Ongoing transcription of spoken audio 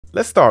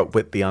Let's start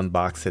with the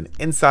unboxing.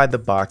 Inside the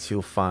box,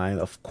 you'll find,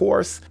 of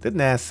course, the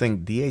NAS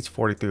Sync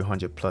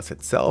DH4300 Plus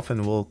itself,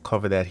 and we'll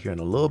cover that here in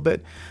a little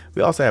bit.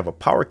 We also have a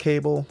power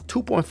cable,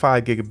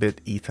 2.5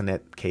 gigabit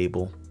Ethernet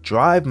cable,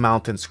 drive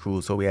mounting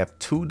screws. So we have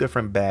two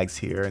different bags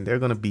here, and they're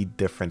going to be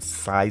different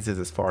sizes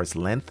as far as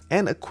length,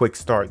 and a quick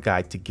start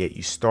guide to get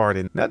you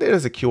started. Now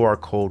there's a QR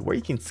code where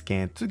you can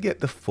scan to get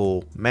the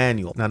full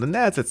manual. Now the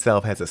NAS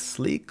itself has a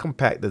sleek,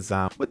 compact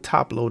design with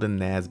top-loading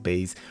NAS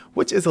bays,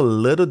 which is a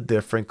little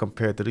different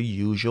compared to the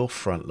usual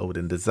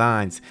front-loading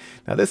designs.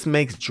 Now this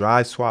makes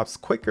drive swaps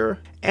quicker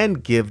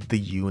and give the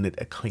unit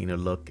a cleaner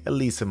look, at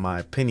least in my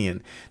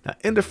opinion. Now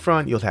in the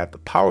front, you'll have the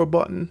power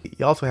button.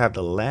 You also have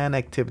the LAN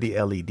activity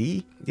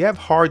LED. You have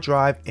hard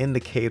drive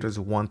indicators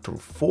 1 through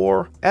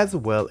 4, as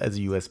well as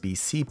a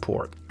USB-C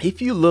port.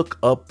 If you look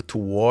up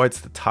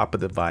towards the top of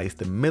the device,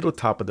 the middle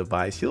top of the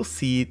device, you'll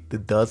see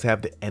it does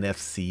have the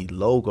NFC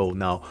logo.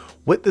 Now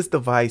with this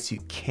device, you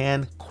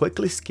can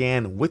quickly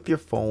scan with your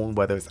phone,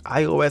 whether it's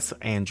iOS or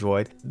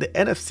Android, the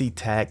NFC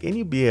tag, and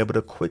you'll be able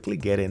to quickly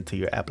get into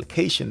your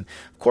application.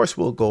 Of course,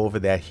 we'll go over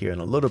that here in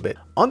a little bit.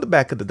 On the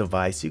back of the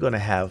device, you're going to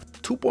have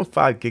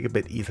 2.5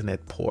 gigabit Ethernet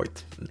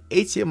port, an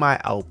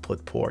HDMI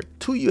output port,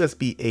 two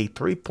USB-A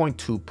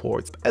 3.2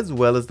 ports, as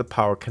well as the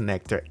power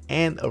connector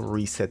and a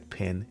reset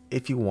pin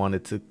if you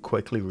wanted to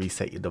quickly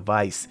reset your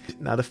device.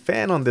 Now the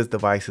fan on this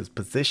device is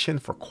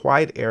positioned for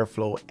quiet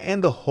airflow,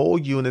 and the whole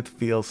unit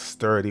feels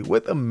sturdy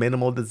with a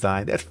minimal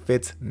design that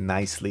fits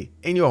nicely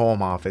in your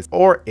home office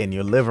or in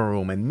your living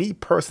room. And me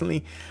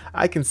personally,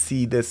 I can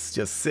see this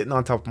just sitting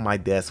on top of my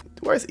desk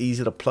where it's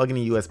easy to plug in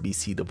a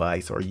USB-C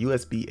device or a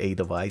USB-A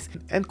device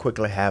and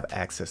quickly have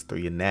access through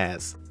your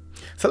NAS.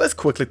 So let's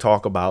quickly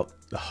talk about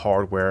the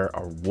hardware,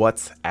 or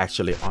what's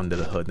actually under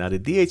the hood. Now the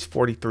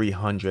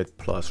DH4300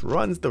 Plus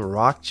runs the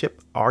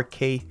Rockchip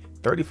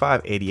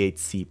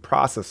RK3588C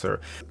processor.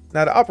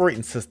 Now the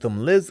operating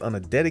system lives on a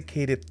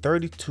dedicated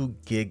 32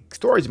 gig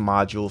storage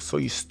module, so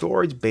your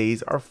storage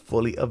bays are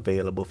fully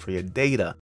available for your data.